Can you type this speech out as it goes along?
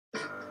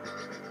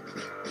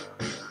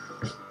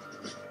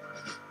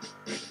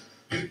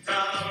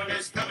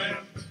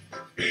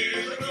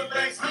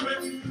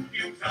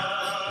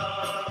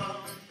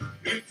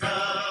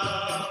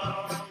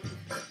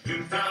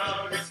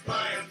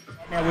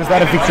Was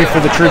that a victory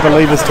for the true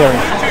believers, Terry?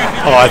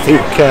 Oh, I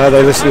think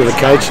they listened to the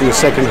coach in the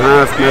second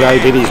half. Maddo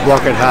did his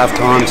block at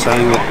half-time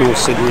saying that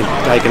North Sydney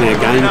had taken our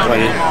game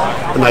plan,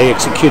 and they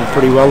executed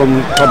pretty well,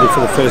 and probably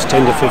for the first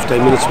 10 to 15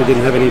 minutes we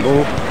didn't have any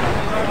ball.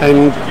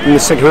 And in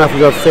the second half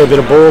we got a fair bit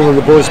of ball and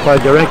the boys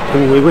played direct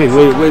and we win.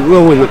 We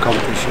will win the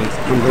competition.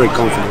 I'm very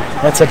confident.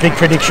 That's a big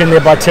prediction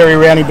there by Terry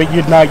Rowney, but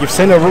you'd know, you've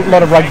seen a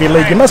lot of rugby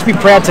league. You must be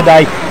proud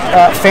today.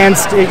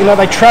 Fans, you know,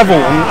 they travel,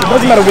 and it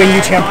doesn't matter where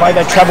Newtown play,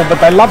 they travel,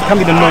 but they love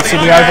coming to North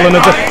Sydney Oval, and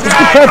it's a good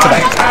crowd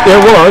today. Yeah,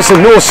 well, the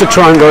Norths are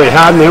trying very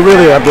hard, and they're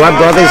really our blood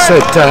brothers.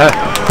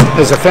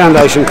 As a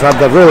foundation club,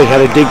 they've really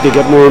had a dig to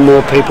get more and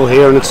more people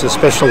here, and it's a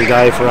special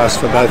day for us,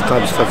 for both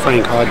clubs, for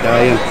Frank Hyde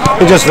Day, and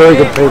they're just very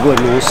good people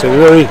at North. So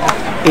very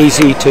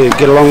easy to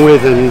get along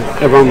with, and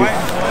everyone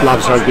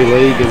loves rugby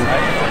league, and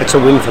it's a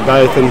win for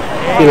both. And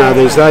you know,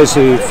 there's those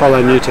who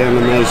follow Newtown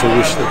and those who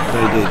wish that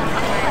they did.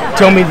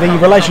 Tell me, the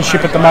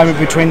relationship at the moment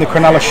between the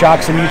Cronulla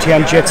Sharks and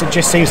Newtown Jets, it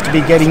just seems to be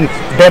getting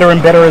better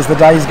and better as the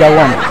days go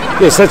on.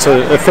 Yes, that's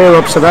a fair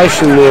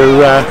observation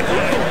there.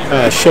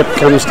 Shep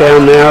comes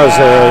down now as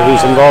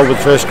he's involved with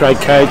first grade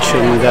coach,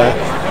 and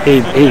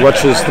he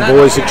watches the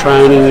boys at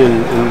training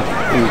and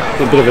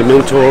a bit of a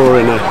mentor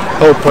and a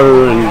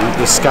helper and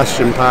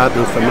discussion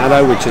partner for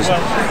Maddo, which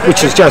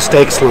is just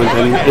excellent.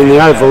 And in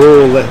the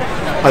overall,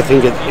 I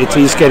think it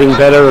is getting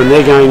better, and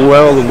they're going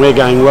well and we're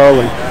going well,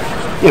 and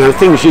you know,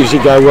 things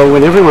usually go well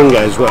when everyone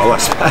goes well, I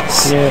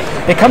suppose.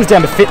 Yeah, it comes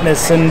down to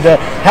fitness and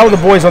how are the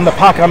boys on the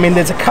puck? I mean,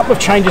 there's a couple of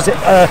changes,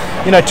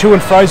 you know, to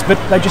and fro's,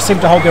 but they just seem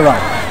to hold their own.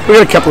 We've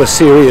got a couple of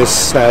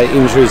serious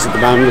injuries at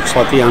the moment. Looks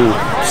like the young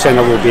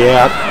centre will be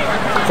out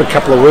for a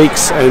couple of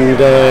weeks, and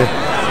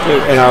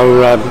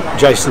our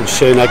Jason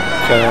Chernak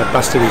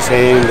busted his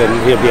hand, and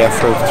he'll be out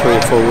for 3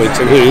 or 4 weeks,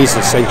 and he is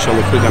essential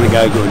if we're going to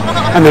go good.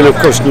 And then, of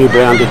course, New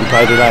Brown didn't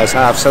play today as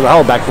half, so the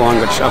whole back line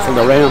got shuffled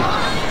around.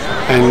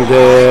 And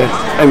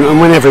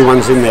when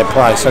everyone's in their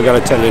place, I've got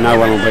to tell you, no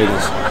one will beat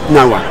us.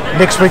 No one.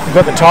 Next week we've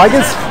got the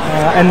Tigers,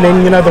 and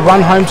then, you know, the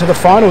run home to the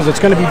finals. It's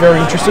going to be very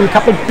interesting. A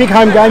couple of big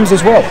home games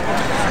as well.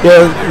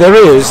 Yeah, there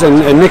is,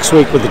 and next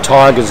week with the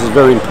Tigers is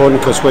very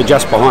important because we're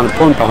just behind, a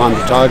point behind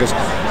the Tigers.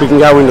 We can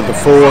go into the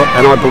 4,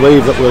 and I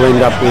believe that we'll end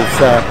up with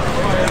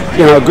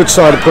you know, a good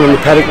side to put on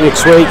the paddock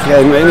next week.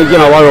 And you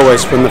know, I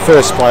always, from the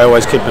first play, I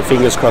always keep my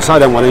fingers crossed. I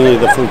don't want any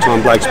of the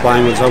full-time blokes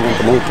playing with us. I want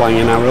them all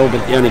playing NRL,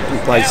 but you only can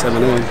play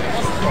 17.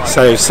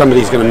 So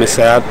somebody's going to miss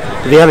out.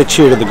 The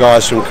attitude of the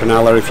guys from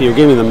Cronulla, if you were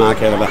giving the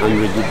mark out of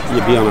 100,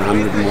 you'd be on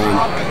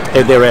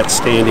 101. They're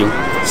outstanding.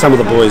 Some of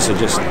the boys are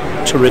just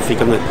terrific,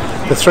 and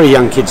the 3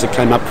 young kids that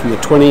came up from the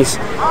 20s,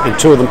 and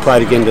 2 of them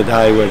played again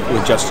today, were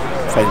just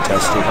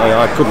fantastic.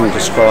 I couldn't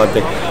describe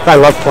it. They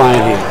love playing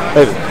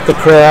here. The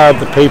crowd,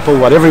 the people,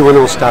 what everyone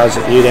else does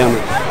at Newtown,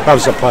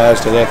 loves the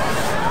players to there.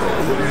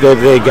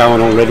 They're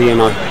going already,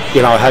 and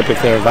I hope if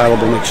they're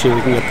available next year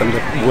we can get them to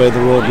wear the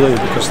royal blue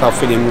because they'll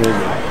fit in real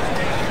good.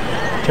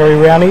 Terry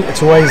Rowney,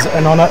 it's always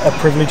an honour, a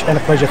privilege and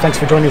a pleasure. Thanks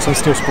for joining us on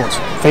Steele Sports.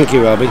 Thank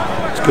you, Alby.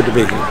 It's good to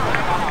be here.